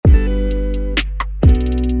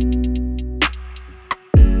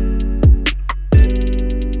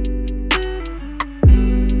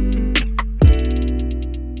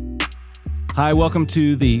Hi, welcome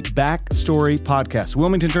to the Backstory Podcast,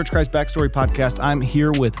 Wilmington Church Christ Backstory Podcast. I'm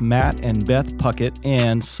here with Matt and Beth Puckett,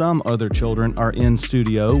 and some other children are in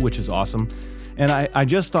studio, which is awesome. And I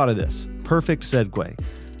just thought of this, perfect segue.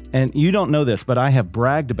 And you don't know this, but I have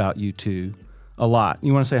bragged about you two a lot.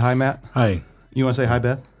 You want to say hi, Matt? Hi. You want to say hi,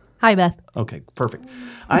 Beth? Hi, Beth. Okay, perfect.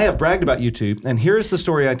 I have bragged about you two, and here's the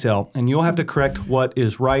story I tell, and you'll have to correct what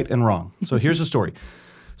is right and wrong. So here's the story.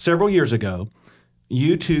 Several years ago,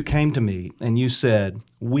 you two came to me and you said,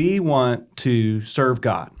 we want to serve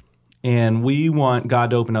God and we want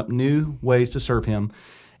God to open up new ways to serve him.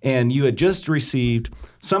 And you had just received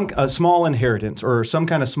a small inheritance or some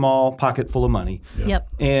kind of small pocket full of money. Yep.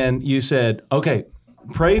 And you said, okay,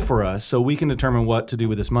 pray for us so we can determine what to do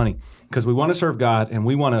with this money because we want to serve God and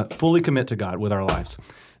we want to fully commit to God with our lives.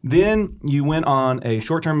 Then you went on a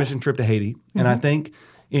short-term mission trip to Haiti. And I think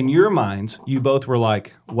in your minds, you both were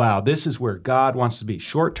like, wow, this is where God wants to be.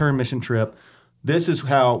 Short-term mission trip. This is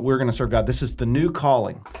how we're going to serve God. This is the new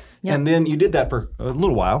calling. Yep. And then you did that for a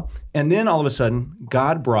little while. And then all of a sudden,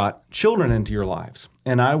 God brought children into your lives.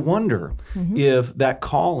 And I wonder if that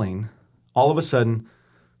calling all of a sudden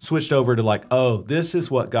switched over to like, oh, this is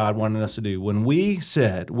what God wanted us to do. When we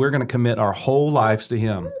said we're going to commit our whole lives to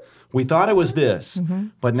him, we thought it was this,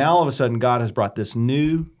 but now all of a sudden God has brought this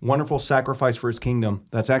new, wonderful sacrifice for his kingdom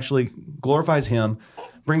that's actually glorifies him,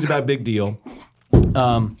 brings about a big deal.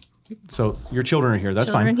 So your children are here. That's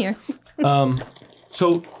Children fine. here.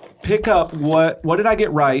 So pick up what did I get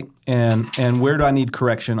right and where do I need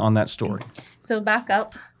correction on that story? So back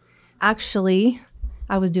up. Actually,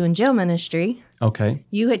 I was doing jail ministry. Okay.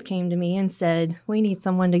 You had came to me and said, we need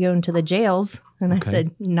someone to go into the jails. And I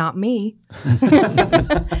said, not me.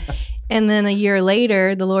 And then a year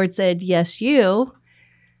later, the Lord said, yes, you.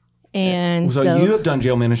 And so you have done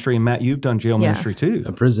jail ministry, and Matt, you've done jail ministry too.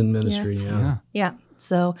 A prison ministry, yeah. Yeah.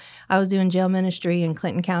 So I was doing jail ministry in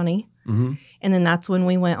Clinton County. And then that's when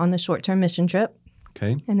we went on the short-term mission trip.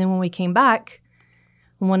 Okay. And then when we came back,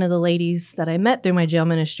 one of the ladies that I met through my jail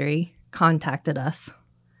ministry contacted us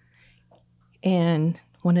and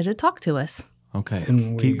wanted to talk to us. Okay.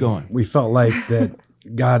 And keep going. We felt like that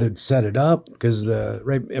God had set it up because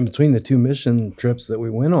right in between the two mission trips that we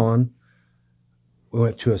went on, we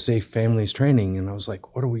went to a Safe Families training, and I was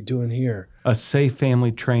like, what are we doing here? A safe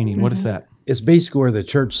family training. What is that? It's basically where the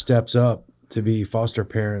church steps up to be foster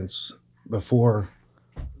parents before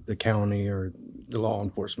the county or the law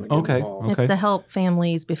enforcement get involved. It's to help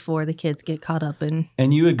families before the kids get caught up in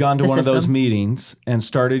And you had gone to one system. of those meetings and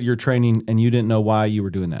started your training, and you didn't know why you were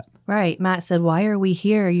doing that. Right. Matt said, why are we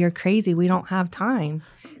here? You're crazy. We don't have time.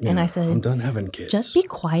 And I said, I'm done having kids. just be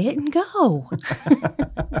quiet and go.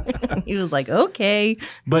 He was like, okay.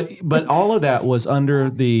 But all of that was under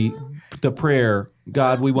the prayer,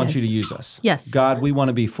 God, we want you to use us. Yes. God, we want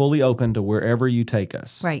to be fully open to wherever you take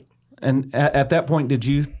us. Right. And at that point, did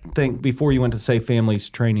you think, before you went to Safe Families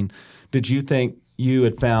training, did you think you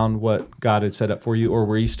had found what God had set up for you, or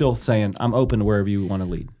were you still saying, I'm open to wherever you want to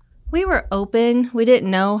lead? We were open. We didn't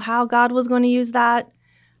know how God was going to use that.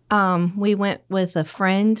 We went with a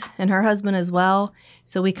friend and her husband as well.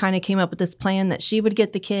 So we kind of came up with this plan that she would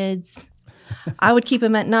get the kids. I would keep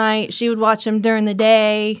them at night. She would watch them during the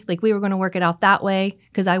day. Like we were going to work it out that way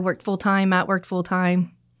because I worked full time. Matt worked full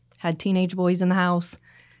time. Had teenage boys in the house.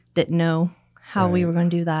 Didn't know how we were going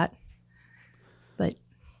to do that. But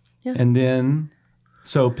yeah. And then,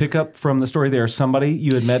 so pick up from the story there. Somebody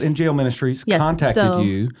you had met in jail ministries contacted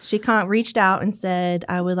you. She reached out and said,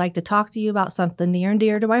 I would like to talk to you about something near and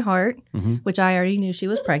dear to my heart, which I already knew she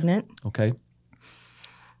was pregnant. Okay.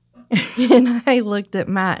 And I looked at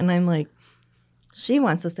Matt and I'm like, she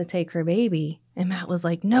wants us to take her baby. And Matt was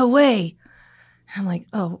like, no way. I'm like,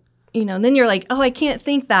 oh, and then you're like, oh, I can't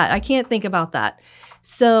think that. I can't think about that.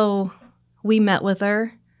 So we met with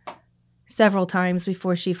her several times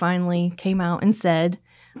before she finally came out and said,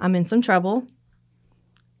 I'm in some trouble.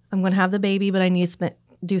 I'm going to have the baby, but I need to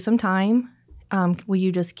do some time. Will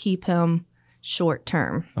you just keep him short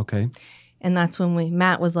term? Okay. And that's when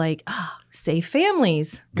Matt was like, Safe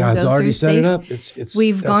Families. God's already set it up.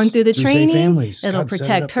 We've gone through the training. It'll God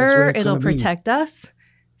protect her. It'll protect us.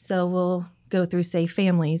 So we'll go through Safe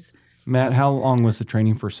Families. Matt, how long was the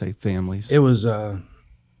training for Safe Families? It was a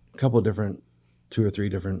couple of different, 2 or 3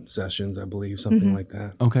 different sessions, I believe, something like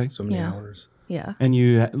that. Okay. So many hours. Yeah. And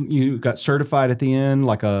you got certified at the end,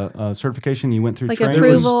 like a certification? You went through like training?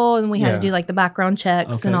 approval, and we had to do like the background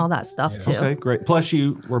checks and all that stuff too. Okay, great. Plus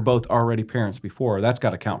you were both already parents before. That's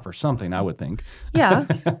got to count for something, I would think. Yeah.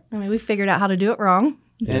 I mean, we figured out how to do it wrong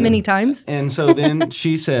many times. And so then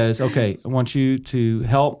she says, okay, I want you to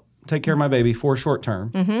help take care of my baby for short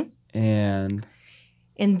term. And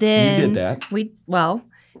And then You did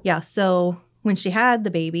that. So when she had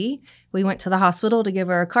the baby, we went to the hospital to give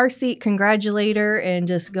her a car seat, congratulate her, and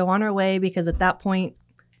just go on our way because at that point,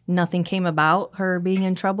 nothing came about her being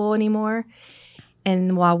in trouble anymore.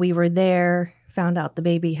 And while we were there, found out the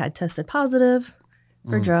baby had tested positive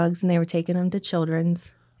for drugs, and they were taking him to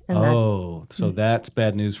Children's. And so that's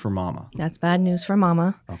bad news for Mama. that's bad news for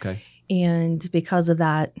Mama. Okay. And because of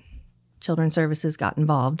that, Children's Services got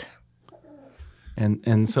involved.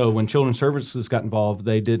 And so when Children's Services got involved,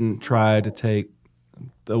 they didn't try to take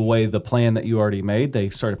away the plan that you already made. They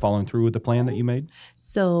started following through with the plan that you made.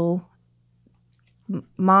 So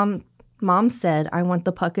mom said, I want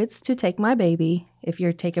the Pucketts to take my baby if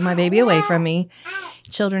you're taking my baby away from me.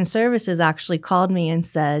 Children's Services actually called me and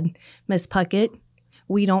said, Miss Puckett,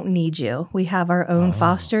 we don't need you. We have our own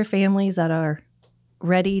foster families that are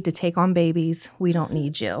ready to take on babies. We don't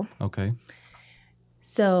need you. Okay.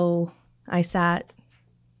 So I sat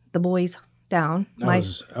the boys down. I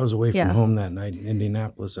was away from home that night in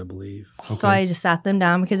Indianapolis, I believe. Okay. So I just sat them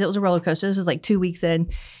down because it was a roller coaster. This was like 2 weeks in.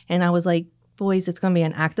 And I was like, boys, it's going to be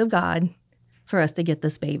an act of God for us to get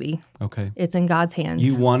this baby. Okay. It's in God's hands.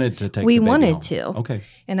 You wanted to take We the baby wanted home. to. Okay.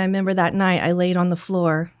 And I remember that night I laid on the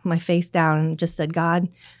floor, my face down, and just said, God,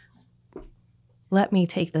 let me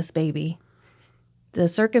take this baby. The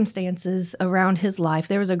circumstances around his life,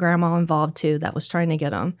 there was a grandma involved too that was trying to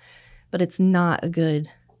get him, but it's not a good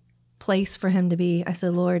place for him to be. I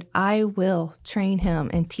said, Lord, I will train him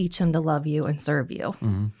and teach him to love you and serve you.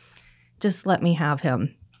 Mm-hmm. Just let me have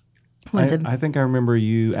him. I think I remember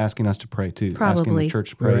you asking us to pray too. Asking Probably. the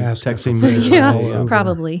church to We're pray. asking Texting for me. prayer. Yeah, all over.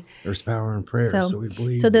 probably. There's power in prayer, so we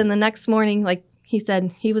believe. So then the next morning, like he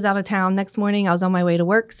said, he was out of town. Next morning, I was on my way to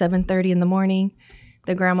work, 7:30 in the morning.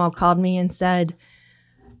 The grandma called me and said,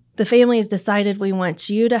 the family has decided we want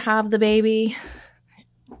you to have the baby.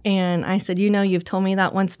 And I said, you've told me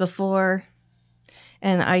that once before.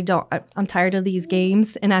 And I'm tired of these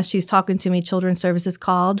games. And as she's talking to me, Children's Services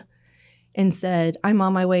called and said, I'm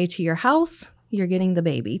on my way to your house. You're getting the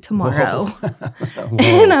baby tomorrow.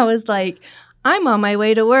 And I was like, I'm on my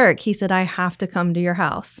way to work. He said, I have to come to your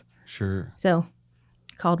house. Sure. So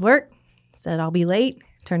called work, said, I'll be late.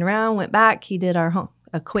 Turned around, went back. He did a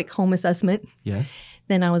quick home assessment. Yes.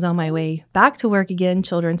 Then I was on my way back to work again.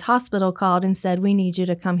 Children's Hospital called and said, we need you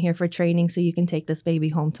to come here for training so you can take this baby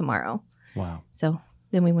home tomorrow. Wow. So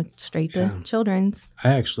then we went straight to Children's. I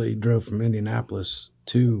actually drove from Indianapolis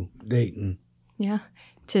to Dayton. Yeah.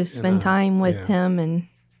 To spend time with him and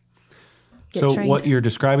get So trained. what you're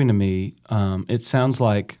describing to me, it sounds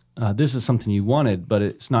like this is something you wanted, but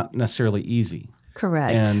it's not necessarily easy.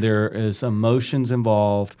 Correct. And there is emotions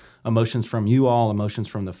involved, emotions from you all, emotions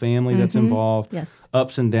from the family that's involved, Yes.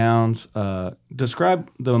 ups and downs.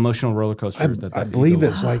 Describe the emotional roller coaster I believe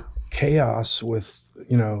it's like chaos with,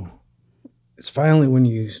 it's finally when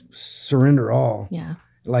you surrender all. Yeah.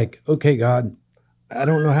 Like, okay, God, I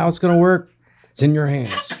don't know how it's going to work. It's in your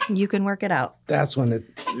hands. You can work it out. That's when it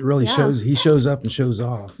really Yeah. shows. He shows up and shows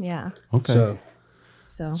off. Yeah. Okay.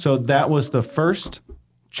 So So that was the first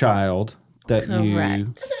child that you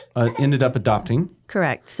Correct. Ended up adopting.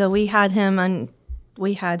 Correct. So we had him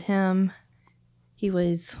he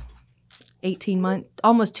was 18 months,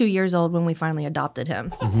 almost 2 years old when we finally adopted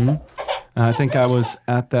him. I think I was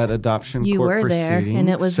at that adoption You court were there, proceeding, and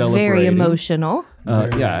it was very celebrating. emotional. I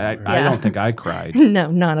don't think I cried. No,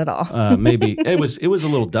 not at all. Maybe it was a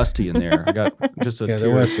little dusty in there. I got just a Yeah, tear.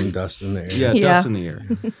 there was some dust in there. Yeah, Yeah. dust in the air.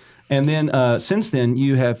 And then since then,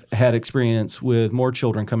 you have had experience with more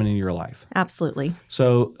children coming into your life. Absolutely.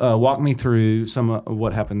 So walk me through some of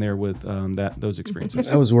what happened there with those experiences.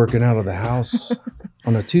 I was working out of the house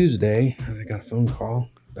on a Tuesday, and I got a phone call.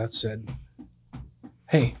 Beth said,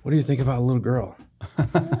 "Hey, what do you think about a little girl?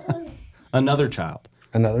 Another child.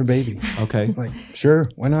 Another baby." Okay. I'm like, sure,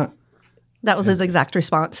 why not? That was his exact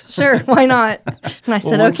response. Sure, why not? And I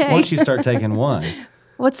said, Well, okay. Once you start taking one,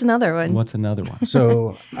 What's another one? what's another one?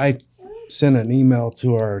 So I sent an email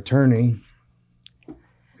to our attorney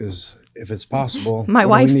because if it's possible, My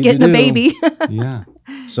what do we wife's need getting to a do? baby. Yeah.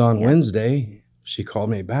 So on Wednesday, she called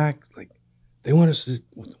me back. Like, they want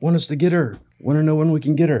us to get her. Want to know when we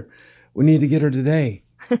can get her. We need to get her today.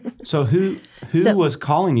 So who was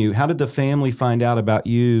calling you? How did the family find out about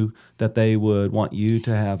you that they would want you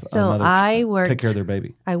to have So another take care of their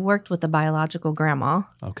baby? I worked with a biological grandma,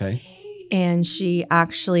 Okay. and she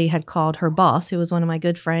actually had called her boss, who was one of my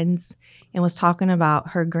good friends, and was talking about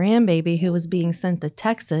her grandbaby who was being sent to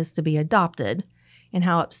Texas to be adopted, and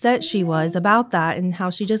how upset she was about that, and how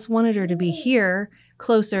she just wanted her to be here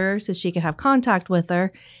closer so she could have contact with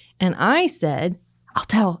her. And I said,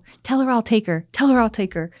 tell her I'll take her. Tell her I'll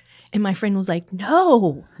take her. And my friend was like,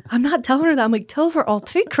 no, I'm not telling her that. I'm like, tell her I'll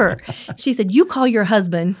take her. She said, you call your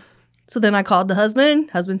husband. So then I called the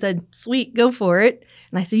husband. Husband said, sweet, go for it.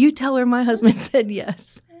 And I said, you tell her. My husband said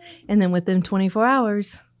yes. And then within 24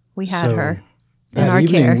 hours, we had her in our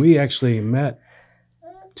evening, care. We actually met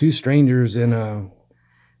 2 strangers in a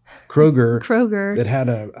Kroger that had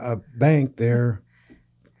a bank there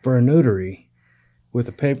for a notary with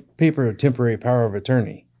a paper of temporary power of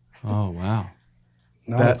attorney. Oh, wow.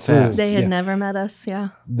 Not That a clue. fast. They had never met us. Yeah.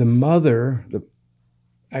 The mother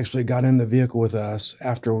actually got in the vehicle with us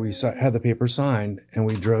after we had the paper signed, and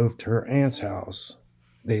we drove to her aunt's house.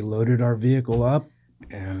 They loaded our vehicle up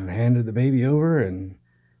and handed the baby over, and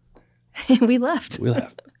we left.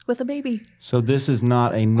 With a baby. So this is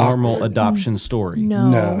not a normal adoption story.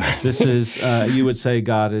 No. This is, you would say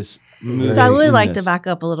God is moving. So I would in like this. to back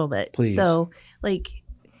up a little bit. Please. So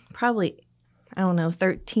probably,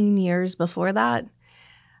 13 years before that,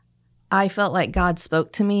 I felt like God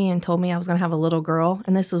spoke to me and told me I was going to have a little girl.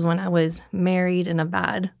 And this was when I was married in a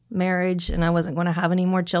bad marriage and I wasn't going to have any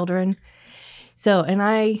more children. So, and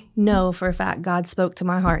I know for a fact God spoke to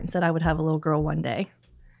my heart and said I would have a little girl one day.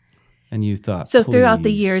 And you thought, So throughout the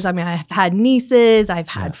please. years, I've had nieces, I've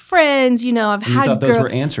had friends, I've And you had thought those were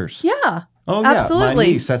answers. Yeah. Oh, yeah. Absolutely.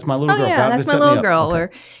 My niece, that's my little girl. Oh, yeah, God that's set my me little up. girl.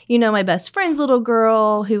 Okay. Or, my best friend's little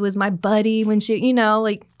girl who was my buddy when she,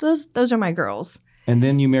 those are my girls. And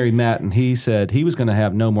then you married Matt, and he said he was going to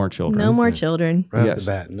have no more children. No more children. right Yes. off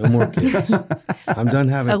the bat, no more kids. I'm done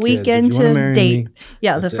having A kids. week If you into wanna marry date. me,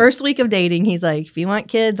 Yeah, the that's it. first week of dating, he's like, if you want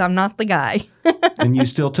kids, I'm not the guy. And you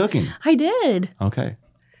still took him. I did. Okay.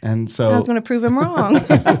 And I so was going to prove him wrong.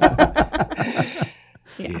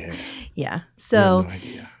 Yeah. Yeah. I So, had no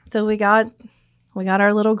idea. so we got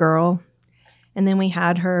our little girl, and then we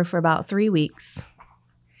had her for about 3 weeks.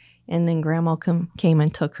 And then grandma came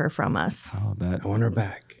and took her from us. oh, that I want her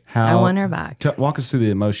back. how I want her back. Walk us through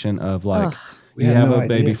the emotion of like We you had have no a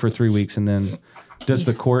baby idea. for 3 weeks, and then does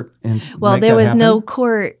the court Well, make there that was no happen?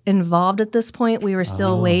 court involved at this point. We were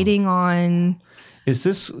still waiting on. Is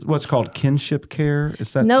this what's called kinship care?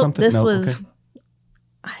 Is that Nope, something? this No? was.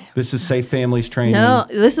 Okay. This is Safe Families Training. No,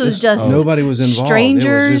 this was just Nobody was involved. It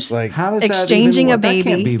strangers. was just like How does Exchanging that even a work? That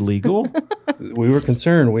can't baby. be legal. we were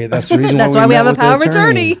concerned. That's the reason That's why why we met have a with the power of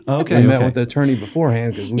attorney. Okay, We met okay. with the attorney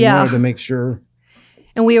beforehand because we Yeah. wanted to make sure.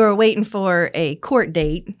 And we were waiting for a court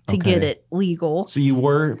date to get Okay. it legal. So you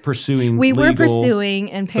were pursuing. We were legal-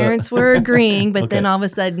 pursuing, and parents were agreeing, but then Okay. all of a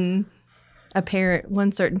sudden,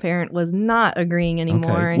 one certain parent was not agreeing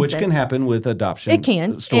anymore. Okay. And Which said, can happen with adoption. It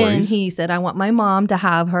can. Stories. And he said, I want my mom to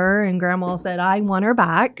have her. And grandma said, I want her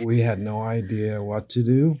back. We had no idea what to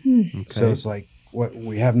do. Okay. So it's like, what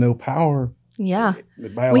we have no power. Yeah. We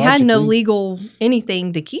had no biologically. legal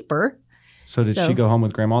anything to keep her. So did so- she go home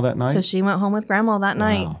with grandma that night? So she went home with grandma that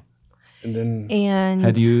night. Wow. And then And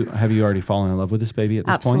Have you already fallen in love with this baby at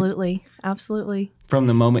this point? absolutely. Absolutely. From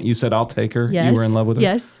the moment you said I'll take her, Yes. you were in love with her.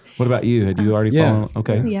 Yes. What about you? Had you already yeah. fallen?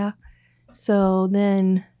 Okay. Yeah. So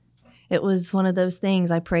then it was one of those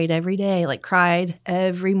things I prayed every day, like cried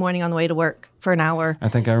every morning on the way to work for an hour. I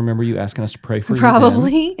think I remember you asking us to pray for you.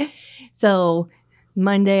 Probably. So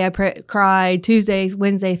Monday I cried, Tuesday,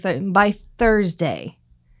 Wednesday, by Thursday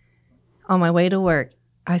on my way to work,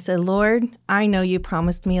 I said, Lord, I know you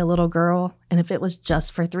promised me a little girl. And if it was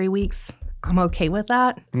just for 3 weeks, I'm okay with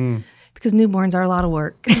that. Mm. Because newborns are a lot of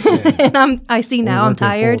work. And I see now I'm working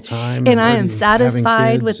tired. full-time And I am already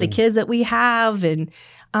satisfied having with the kids kids that we have. And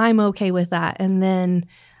I'm okay with that. And then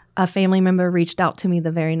a family member reached out to me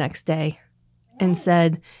the very next day and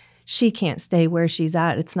said, she can't stay where she's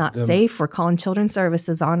at. It's not safe. We're calling children's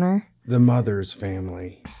services on her. the mother's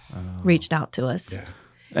family. Reached out to us. Yeah.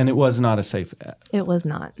 And it was not a safe. It was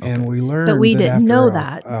not. And we learned But we that didn't after know a-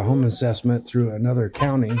 that. a home assessment through another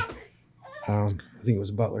county, I think it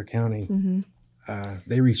was Butler County,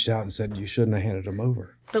 they reached out and said you shouldn't have handed them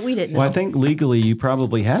over. But we didn't know. Well, I think legally you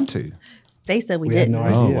probably had to. They said we We had didn't.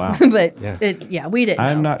 no Oh, idea. wow. But Yeah. we didn't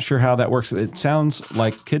I'm know. not sure how that works. It sounds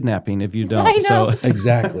like kidnapping if you don't. I know. So,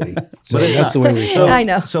 Exactly. So But it's that's not. the way we so, felt. I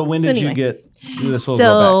know. So when So did anyway. you get this little So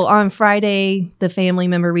girl back? on Friday, the family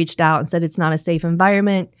member reached out and said it's not a safe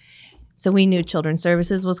environment. So we knew Children's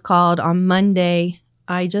Services was called. On Monday,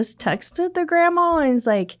 I just texted the grandma and was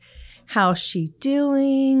like, how's she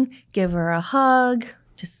doing? Give her a hug.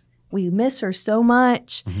 Just, we miss her so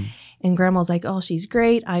much. Mm-hmm. And grandma's like, oh, she's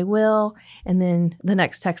great. I will. And then the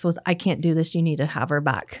next text was, I can't do this. You need to have her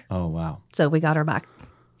back. Oh, wow. So we got her back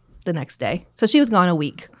the next day. So she was gone a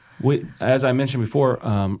week. As I mentioned before,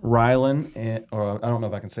 Rylan, or I don't know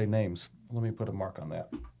if I can say names. Let me put a mark on that.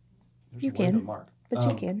 There's You a way to can. mark. But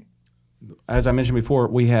you can. As I mentioned before,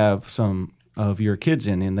 we have some of your kids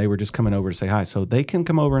in, and they were just coming over to say hi. So they can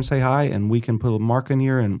come over and say hi, and we can put a mark in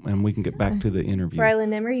here, and we can get back to the interview.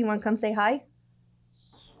 Rylan Emery, you want to come say hi?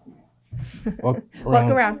 Walk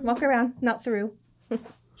Walk around, not through.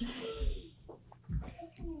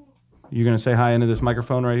 You're going to say hi into this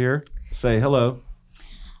microphone right here? Say hello.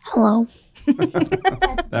 Hello.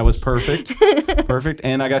 That was perfect. Perfect.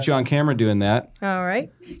 And I got you on camera doing that. All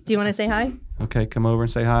right. Do you want to say hi? Okay, come over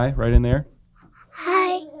and say hi right in there.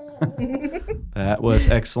 Hi. That was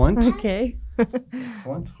excellent. Okay.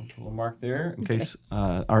 Excellent. I'll put a little mark there in case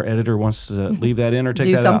our editor wants to leave that in or take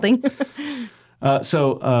Do that something. out.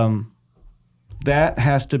 So that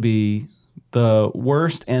has to be the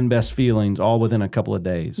worst and best feelings all within a couple of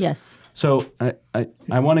days. Yes. So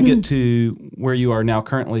I want to get to where you are now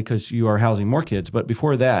currently because you are housing more kids. But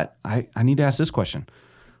before that, I need to ask this question.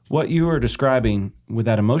 What you are describing with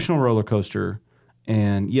that emotional roller coaster,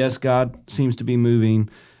 and yes, God seems to be moving,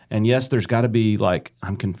 and yes, there's got to be like,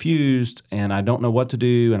 I'm confused and I don't know what to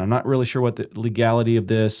do, and I'm not really sure what the legality of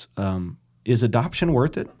this. Is adoption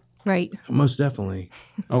worth it? Right. Most definitely.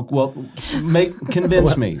 Oh, well,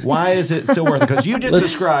 convince me. Why is it still worth it? Because you just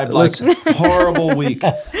described like horrible week,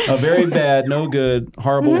 a very bad, no good,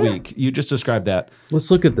 horrible week. You just described that.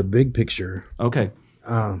 Let's look at the big picture. Okay.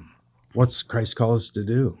 What's Christ call us to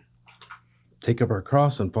do? Take up our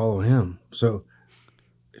cross and follow him. So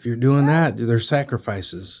if you're doing that, there's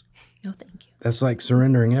sacrifices. No, thank you. That's like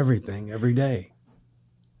surrendering everything every day.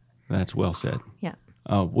 That's well said. Yeah.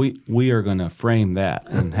 We are going to frame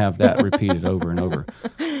that and have that repeated over and over.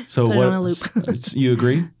 So Put it what? on a loop. You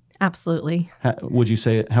agree? Absolutely. How would you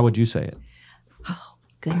say it? How would you say it? Oh,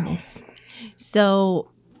 goodness.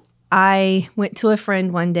 So I went to a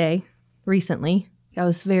friend one day recently. I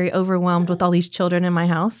was very overwhelmed with all these children in my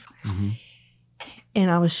house. Mm-hmm. And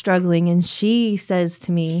I was struggling. And she says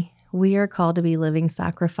to me, we are called to be living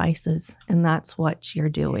sacrifices. And that's what you're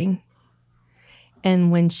doing.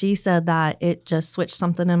 And when she said that, it just switched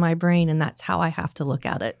something in my brain. And that's how I have to look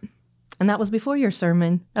at it. And that was before your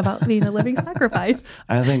sermon about being a living sacrifice.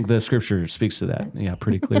 I think the scripture speaks to that. Yeah,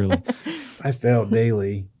 pretty clearly. I fail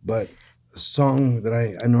daily, but the song that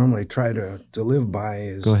I normally try to live by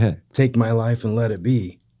is Go ahead. Take My Life and Let It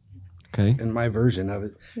Be. Okay. And my version of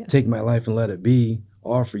it, Yeah. Take my life and let it be,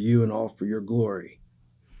 all for you and all for your glory.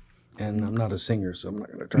 And I'm not a singer, so I'm not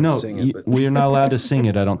going to try to sing it. But we are not allowed to sing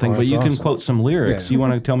it, I don't think. Oh, but you that's can awesome. quote some lyrics. Yeah. You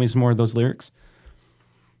want to tell me some more of those lyrics?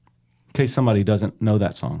 In case somebody doesn't know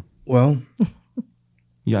that song. Well,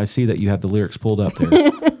 Yeah, I see that you have the lyrics pulled up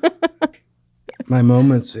there. my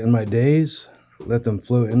moments and my days, let them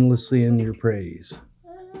flow endlessly in your praise.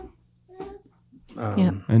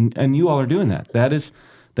 Yeah. And you all are doing that. That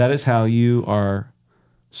is how you are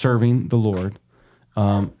serving the Lord.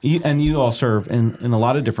 And you all serve in a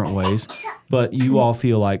lot of different ways, but you all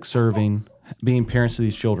feel like serving, being parents to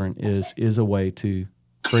these children is a way to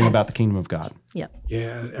bring about the kingdom of God. Yep.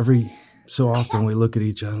 Yeah, every so often we look at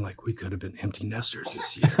each other like we could have been empty nesters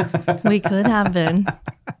this year. We could have been.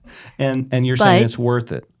 And you're saying But- it's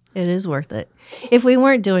worth it. It is worth it. If we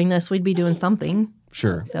weren't doing this, we'd be doing something.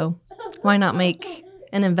 Sure. So why not make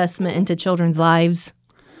an investment into children's lives?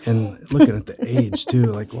 And looking at the age too,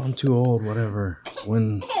 like, well, I'm too old, whatever.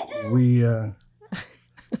 When we got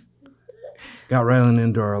Rylan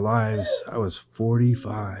into our lives, I was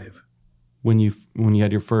 45. When you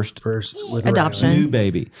had your first First with Adoption. new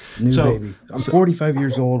baby. New So- baby. I'm 45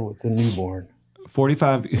 years old with a newborn.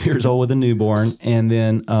 45 years old with a newborn, and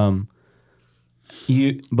then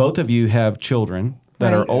you both of you have children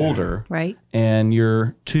that are Right. older, Right? and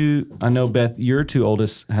your two. I know Beth, your two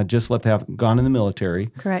oldest had just gone in the military,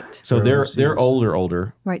 Correct. so They're they're overseas.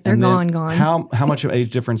 older. Right, they're And then gone. How much of age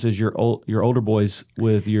difference is your older boys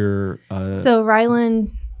with your? So Rylan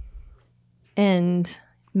and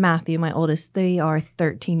Matthew, my oldest, they are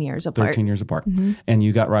 13 years apart. 13 years apart, and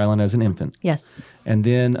you got Rylan as an infant. Yes. And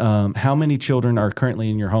then, how many children are currently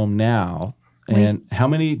in your home now? And how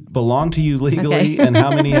many belong to you legally, Okay. and how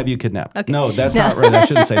many have you kidnapped? Okay. No, that's not right. I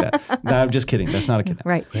shouldn't say that. No, I'm just kidding. That's not a kidnap.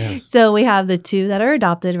 Right. Yes. So we have the two that are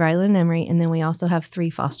adopted, Rylan and Emery, and then we also have 3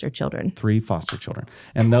 foster children. 3 foster children.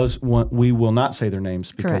 And those, we will not say their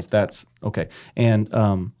names because Correct. that's okay. And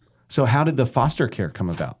so how did the foster care come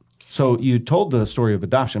about? So you told the story of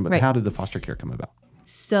adoption, but Right. how did the foster care come about?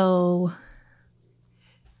 So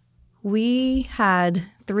we had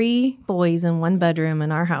 3 boys in 1 bedroom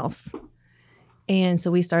in our house. And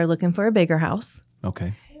so we started looking for a bigger house.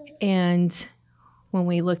 Okay. And when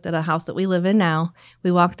we looked at a house that we live in now,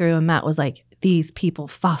 we walked through and Matt was like, these people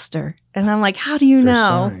foster. And I'm like, how do you There's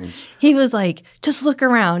know? signs. He was like, just look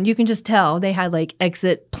around. You can just tell. They had like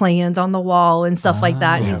exit plans on the wall and stuff like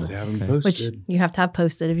that. You And have he's to have them Okay. which posted. you have to have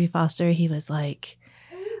posted if you foster. He was like,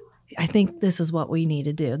 I think this is what we need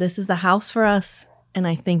to do. This is the house for us. And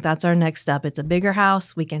I think that's our next step. It's a bigger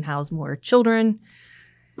house. We can house more children.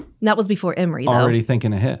 And that was before Emory, though. Already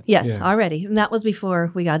thinking ahead. Yes, Yeah. already. And that was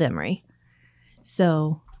before we got Emory.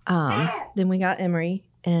 So then we got Emory,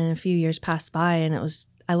 and a few years passed by, and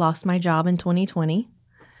I lost my job in 2020.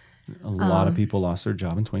 A lot of people lost their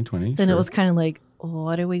job in 2020. Then sure. it was kind of like,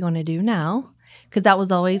 what are we going to do now? Because that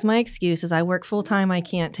was always my excuse is I work full time. I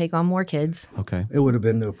can't take on more kids. Okay. It would have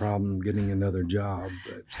been no problem getting another job,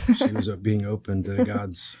 but she was being open to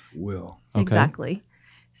God's will. Okay. Exactly.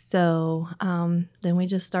 So then we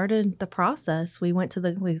just started the process. We went to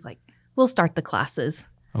we was like, we'll start the classes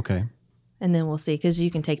Okay. and then we'll see. Because you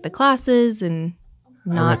can take the classes and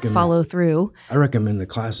not recommend- follow through. I recommend the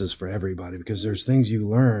classes for everybody because there's things you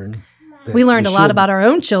learn. that We learned you a lot should- about our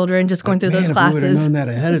own children just going like, through man, those if we would have classes. known that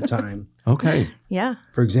ahead of time. Okay. Yeah.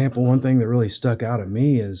 For example, one thing that really stuck out at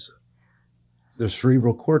me is the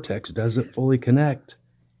cerebral cortex doesn't fully connect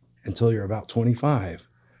until you're about 25.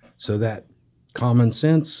 So that common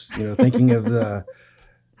sense, thinking of the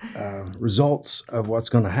results of what's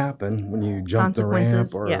going to happen when you jump the ramp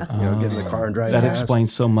Consequences, or yeah. get in the car and drive That fast.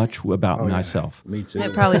 explains so much about Oh, yeah. myself. Me too.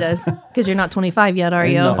 It probably does. Because you're not 25 yet, are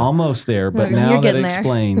you? No, almost there, but You're now that getting there.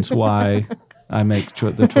 explains why I make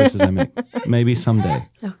the choices I make. Maybe someday.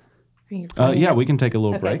 Yeah, we can take a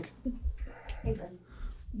little Okay. break.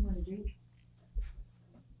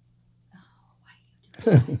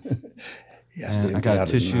 Yes, And to I empty got out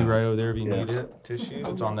a his tissue mouth. right over there if you Yeah. need it. Tissue.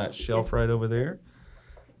 It's on that shelf right over there.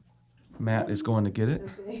 Matt is going to get it.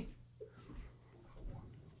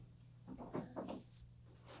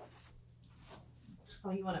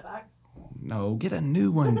 Oh, you want it back? No, get a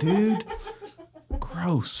new one, dude.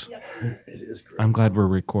 Gross. It is great. I'm glad we're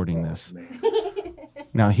recording this.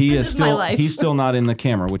 Now he is This is my still life. he's still not in the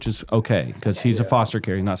camera, which is okay because he's a foster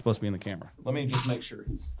care. He's not supposed to be in the camera. Let me just make sure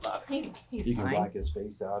he's not. He's You can fine. black his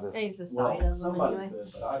face out. He's the side of them anyway.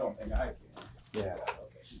 could, but I don't think I can. Yeah.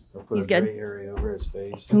 They'll put He's a good. gray area over his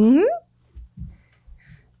face. Hmm.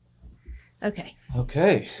 Okay.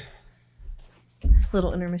 Okay.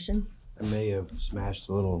 Little intermission. I may have smashed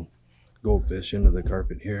a little goldfish into the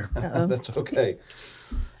carpet here. Uh-oh. That's okay.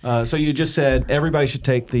 So you just said everybody should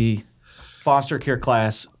take the foster care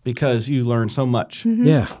class because you learn so much.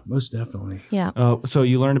 Yeah, most definitely. Yeah. So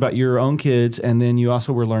you learned about your own kids, and then you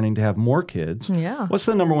also were learning to have more kids. Yeah. What's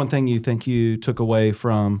the number one thing you think you took away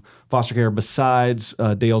from foster care besides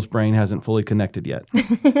Dale's brain hasn't fully connected yet?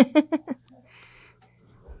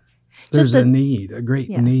 There's the- a need, a great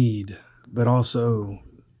Yeah. need, but also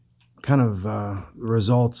kind of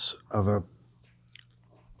results of a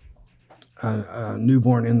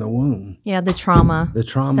newborn in the womb. Yeah, the trauma The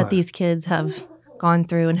trauma. that these kids have gone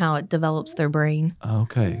through and how it develops their brain,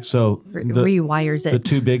 Okay, so rewires the it.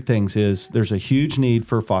 two big things is there's a huge need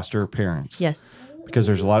for foster parents. Yes. Because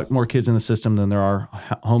there's a lot more kids in the system than there are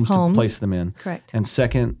homes to Homes. place them in. Correct. And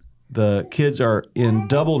second, the kids are in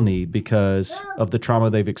double need because of the trauma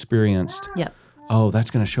they've experienced. Yep. Oh,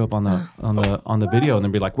 that's going to show up on the video, and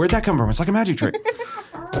then be like, "Where'd that come from? It's like a magic trick."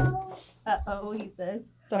 Uh-oh, he said.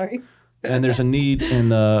 Sorry. And there's a need in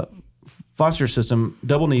the foster system,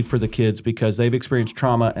 double need for the kids because they've experienced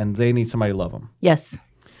trauma and they need somebody to love them. Yes.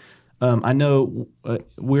 I know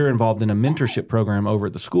we're involved in a mentorship program over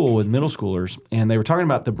at the school with middle schoolers, and they were talking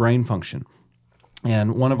about the brain function.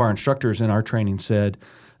 And one of our instructors in our training said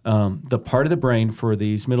the part of the brain for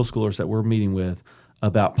these middle schoolers that we're meeting with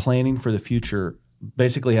about planning for the future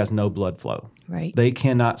basically has no blood flow. Right. They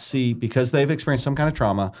cannot see because they've experienced some kind of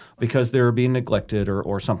trauma, because they're being neglected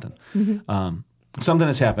or something. Something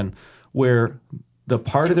has happened where the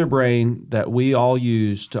part of their brain that we all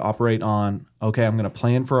use to operate on, okay, I'm going to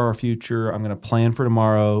plan for our future, I'm going to plan for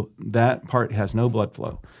tomorrow, that part has no blood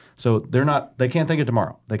flow. So they can't think of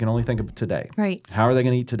tomorrow. They can only think of today. Right. How are they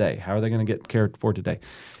going to eat today? How are they going to get cared for today?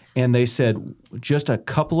 And they said just a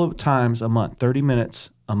couple of times a month, 30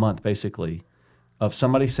 minutes a month basically, of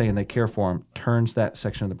somebody saying they care for them turns that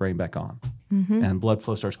section of the brain back on. And blood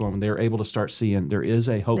flow starts going. They're able to start seeing there is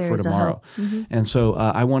a hope There for is a tomorrow. hope. And so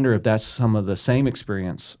I wonder if that's some of the same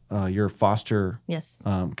experience your foster Yes.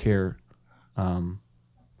 care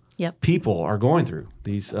Yep. people are going through,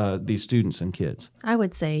 these students and kids. I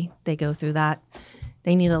would say they go through that.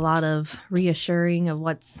 They need a lot of reassuring of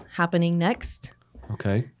what's happening next.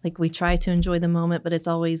 Okay. Like we try to enjoy the moment, but it's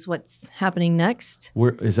always what's happening next.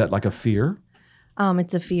 Is that like a fear?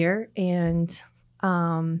 It's a fear, and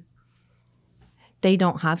They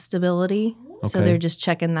don't have stability. So Okay. they're just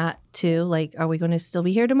checking that too. Like, are we going to still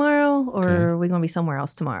be here tomorrow or Okay. are we going to be somewhere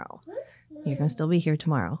else tomorrow? You're going to still be here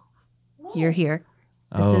tomorrow. You're here.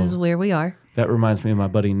 This Oh. is where we are. That reminds me of my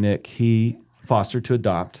buddy Nick. He fostered to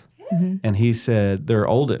adopt, and he said their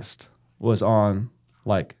oldest was on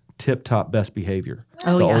like tip-top best behavior.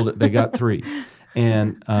 Oh, yeah. They got 3.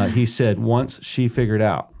 And he said once she figured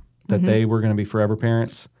out that they were going to be forever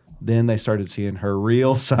parents, then they started seeing her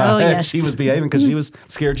real side. Oh, yes. She was behaving because she was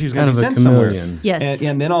scared she was going Kind to of be a sent somewhere. chameleon. Yes.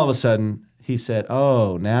 And then all of a sudden he said,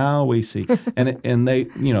 "Oh, now we see." And they,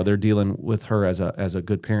 they're dealing with her as a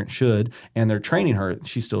good parent should, and they're training her.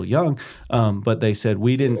 She's still young, but they said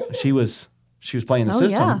we didn't. She was playing the Oh,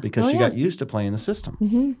 system yeah. because Oh, she yeah. got used to playing the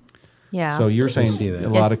system. Yeah. So you're saying see that. a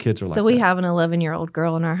lot Yes. of kids are like so that. we have an 11-year-old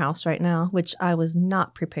girl in our house right now, which I was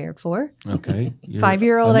not prepared for. Okay. You're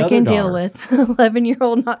 5-year-old I another can deal daughter. with.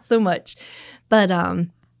 11-year-old not so much. But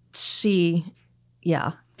she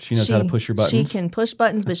She knows how to push your buttons. She can push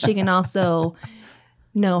buttons, but she can also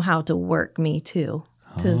know how to work me too.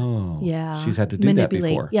 She's had to do that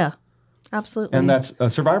manipulate. before. Yeah. Absolutely. And that's a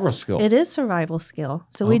survival skill. It is survival skill.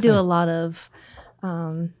 So we do Okay. a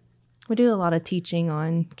lot of teaching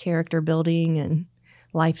on character building and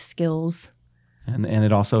life skills. And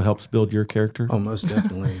it also helps build your character. Oh, most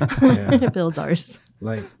definitely. Yeah. It builds ours.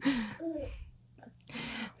 Like,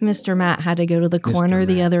 Mr. Matt had to go to the corner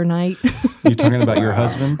the Matt. other night. You're talking about your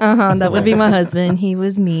husband? That would be my husband. He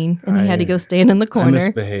was mean, and he had to go stand in the I corner.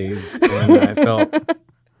 misbehaved, and I felt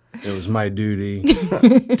it was my duty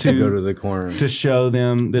to go to the corner. To show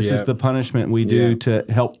them this is Yep. the punishment we do Yep. to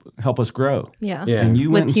help us grow. Yeah. Yeah. And you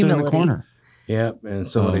With went and stood in the humility. corner. Yep, and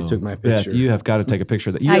somebody took my Beth, picture. you have got to take a picture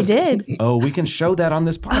of that. You I have- did. Oh, we can show that on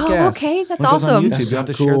this podcast. okay. That's When it goes on awesome. YouTube, That's you have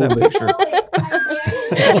to so share that cool. picture.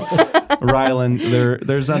 Rylan,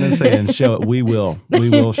 there's nothing saying show it. We will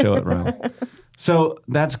show it, Rylan. So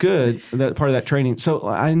that's good. That part of that training. So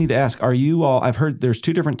I need to ask: are you all? I've heard there's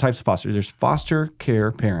 2 different types of foster. There's foster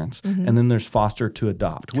care parents, and then there's foster to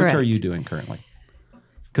adopt. Which are Correct. you doing currently?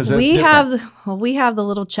 Because We have the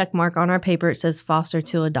little check mark on our paper. It says foster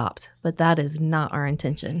to adopt, but that is not our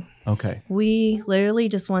intention. Okay. We literally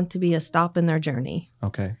just want to be a stop in their journey,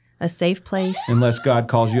 Okay. a safe place. Unless God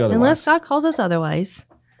calls you otherwise. Unless God calls us otherwise.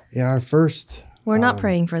 Yeah, our first We're not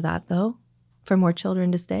praying for that, though, for more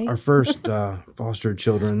children to stay. foster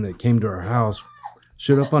children that came to our house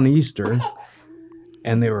showed up on Easter,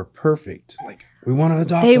 and they were perfect. Like, we want to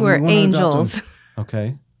adopt They them. were we wanna adopt angels.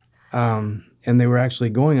 Okay. them. And they were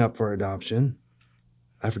actually going up for adoption.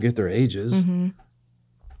 I forget their ages,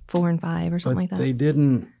 4 and 5 or but something like that. they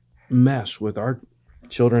didn't mesh with our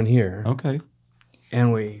children here, Okay.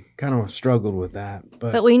 and we kind of struggled with that.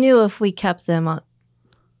 But we knew if we kept them,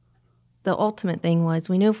 the ultimate thing was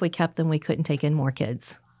we knew if we kept them, we couldn't take in more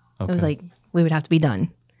kids. Okay. It was like we would have to be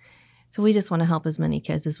done. So we just want to help as many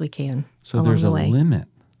kids as we can. So along there's the a way. limit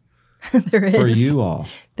There is. for you all.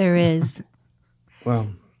 There is.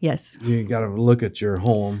 well, Yes. you got to look at your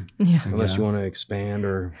home. Yeah. Unless Yeah. you want to expand,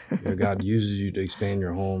 or God uses you to expand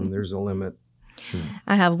your home, there's a limit. Sure.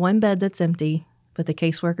 I have one bed that's empty, but the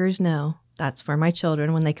caseworkers know that's for my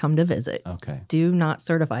children when they come to visit. Okay. Do not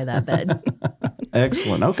certify that bed.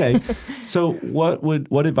 Excellent. Okay. So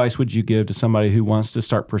what advice would you give to somebody who wants to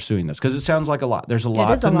start pursuing this? Because it sounds like a lot. There's a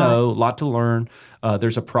lot is to a lot. know, a lot to learn.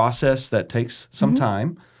 There's a process that takes some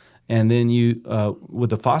time. And then you,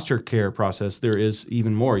 with the foster care process, there is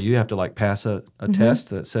even more. You have to like pass a test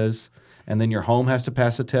that says, and then your home has to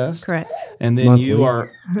pass a test. Correct. And then Monthly.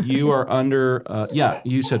 you are under,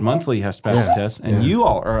 you said monthly has to pass a test, and you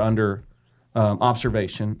all are under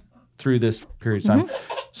observation through this period of time.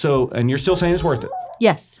 So, and you're still saying it's worth it.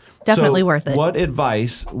 Yes. Definitely So worth it. What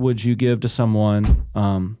advice would you give to someone?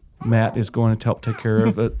 Matt is going to help take care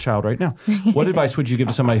of a child right now. What advice would you give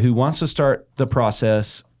to somebody who wants to start the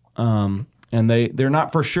process, and they're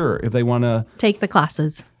not for sure if they want to? Take the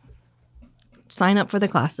classes. Sign up for the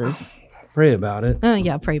classes. Pray about it. Oh,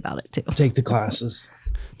 yeah. Pray about it too. Take the classes.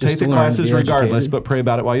 Take Just the to learn, classes be regardless, educated. but pray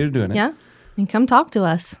about it while you're doing it. Yeah. And come talk to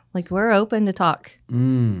us. Like, we're open to talk.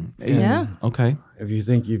 Yeah. Okay. If you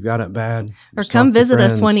think you've got it bad, Or just come talk to visit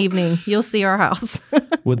us friends. one evening. You'll see our house.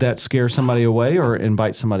 Would that scare somebody away or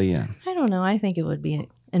invite somebody in? I don't know. I think it would be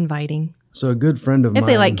inviting So a good friend of if mine,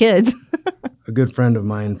 they like kids. a good friend of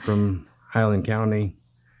mine from Highland County,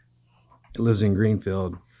 lives in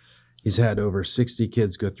Greenfield. He's had over 60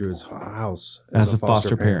 kids go through his house As a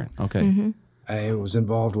foster parent. Okay. I was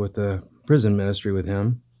involved with the prison ministry with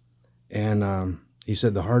him, and he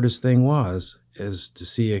said the hardest thing is to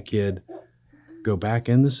see a kid go back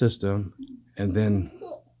in the system and then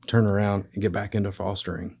turn around and get back into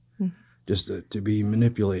fostering. just to be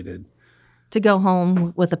manipulated. To go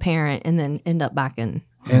home with a parent and then end up back in.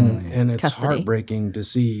 And it's Custody. heartbreaking to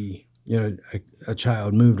see, a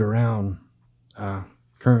child moved around.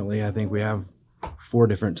 Currently, I think we have 4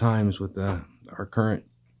 different times with our current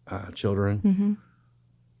children. Mm-hmm.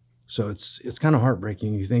 So it's kind of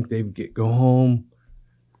heartbreaking. You think they go home,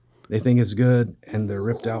 they think it's good, and they're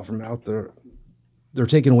ripped out from out there. They're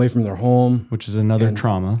taken away from their home, Which is another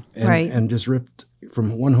trauma. and just ripped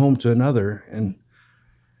from one home to another, and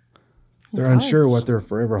they're It's unsure hard. what their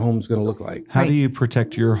forever home's going to look like. How do Right. you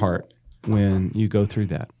protect your heart when you go through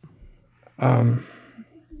that?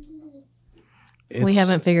 We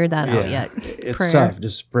haven't figured that out Yeah, yet. it's Prayer. tough.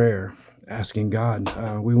 Just prayer, asking God.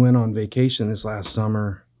 We went on vacation this last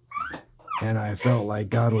summer, and I felt like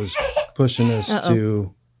God was pushing us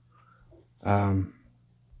to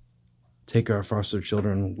take our foster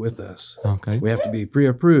children with us. Okay. We have to be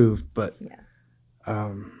pre-approved, but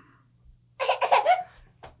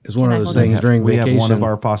it's one Can of I those hold things it? during We vacation. have one of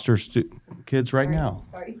our foster kids right now.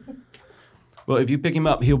 Sorry. Well, if you pick him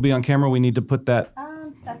up, he'll be on camera. We need to put that.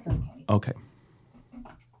 That's okay. Okay.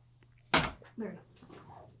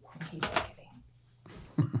 He's okay.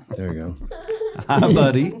 There you go. Hi,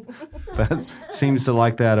 buddy. That seems to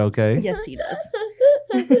like that. Okay. Yes, he does.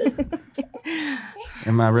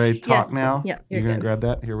 Am I ready to talk Yes. now? Yeah, you're You're going to good. grab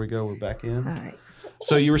that? Here we go. We're back in. All right.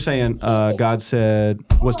 So you were saying God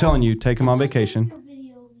was telling you, take him on vacation.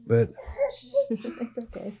 But It's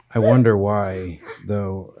okay. I wonder why,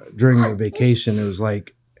 though, during the vacation, it was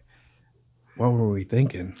like, what were we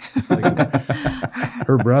thinking? Like,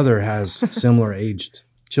 her brother has similar aged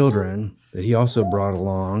children that he also brought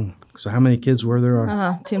along. So how many kids were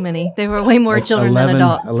there? Too many. They were way more Like children than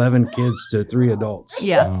adults. 11 kids to 3 adults.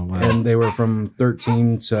 Yeah. Oh, wow. And they were from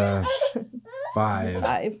 13 to 5.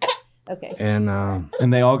 5. Okay. And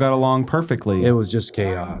And they all got along perfectly. it was just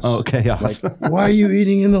chaos. Oh, chaos. Like, why are you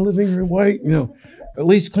eating in the living room? Why, at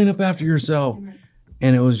least clean up after yourself.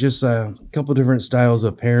 And it was just a couple different styles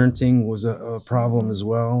of parenting was a problem as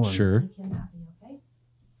well. And Sure.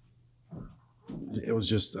 it was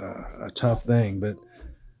just a tough thing. But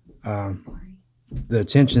the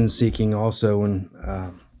attention seeking also when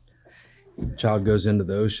a child goes into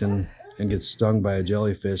the ocean and gets stung by a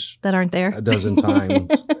jellyfish That aren't there. a dozen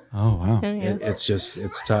times, Oh, wow. it's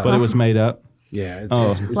tough. But it was made up. yeah, it's, Oh.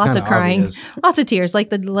 it's Lots of kinda crying. obvious. Lots of tears. Like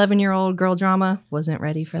the 11-year-old girl drama. Wasn't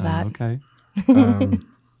ready for that. Okay. Um,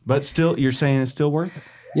 But still, you're saying it's still worth it?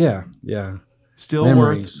 yeah. Still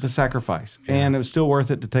Memories. worth the sacrifice. And it was still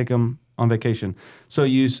worth it to take them on vacation. So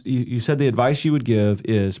you said the advice you would give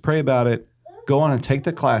is pray about it, go on and take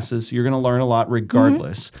the classes. You're going to learn a lot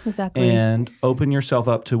regardless. Exactly. And open yourself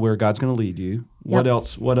up to where God's going to lead you. What Yep.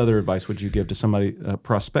 else? What other advice would you give to somebody, a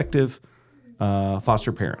prospective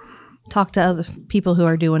foster parent? Talk to other people who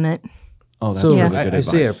are doing it. Oh, that's So really good I advice.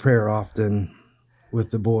 say a prayer often with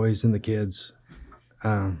the boys and the kids,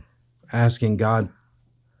 asking God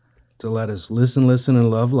to let us listen, and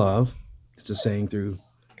love. It's a saying through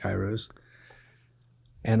Kairos.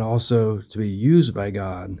 And also to be used by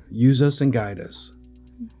God. Use us and guide us.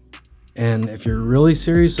 And if you're really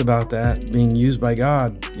serious about that, being used by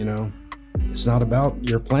God, it's not about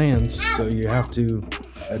your plans. So you have to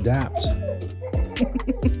adapt.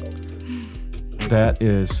 That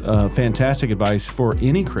is fantastic advice for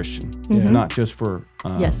any Christian, not just for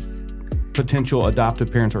Yes. potential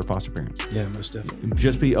adoptive parents or foster parents. Yeah, most definitely.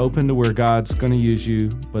 Just be open to where God's going to use you,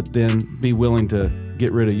 but then be willing to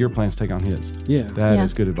get rid of your plans, take on His. Yeah. That Yeah.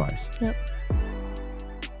 is good advice. Yep.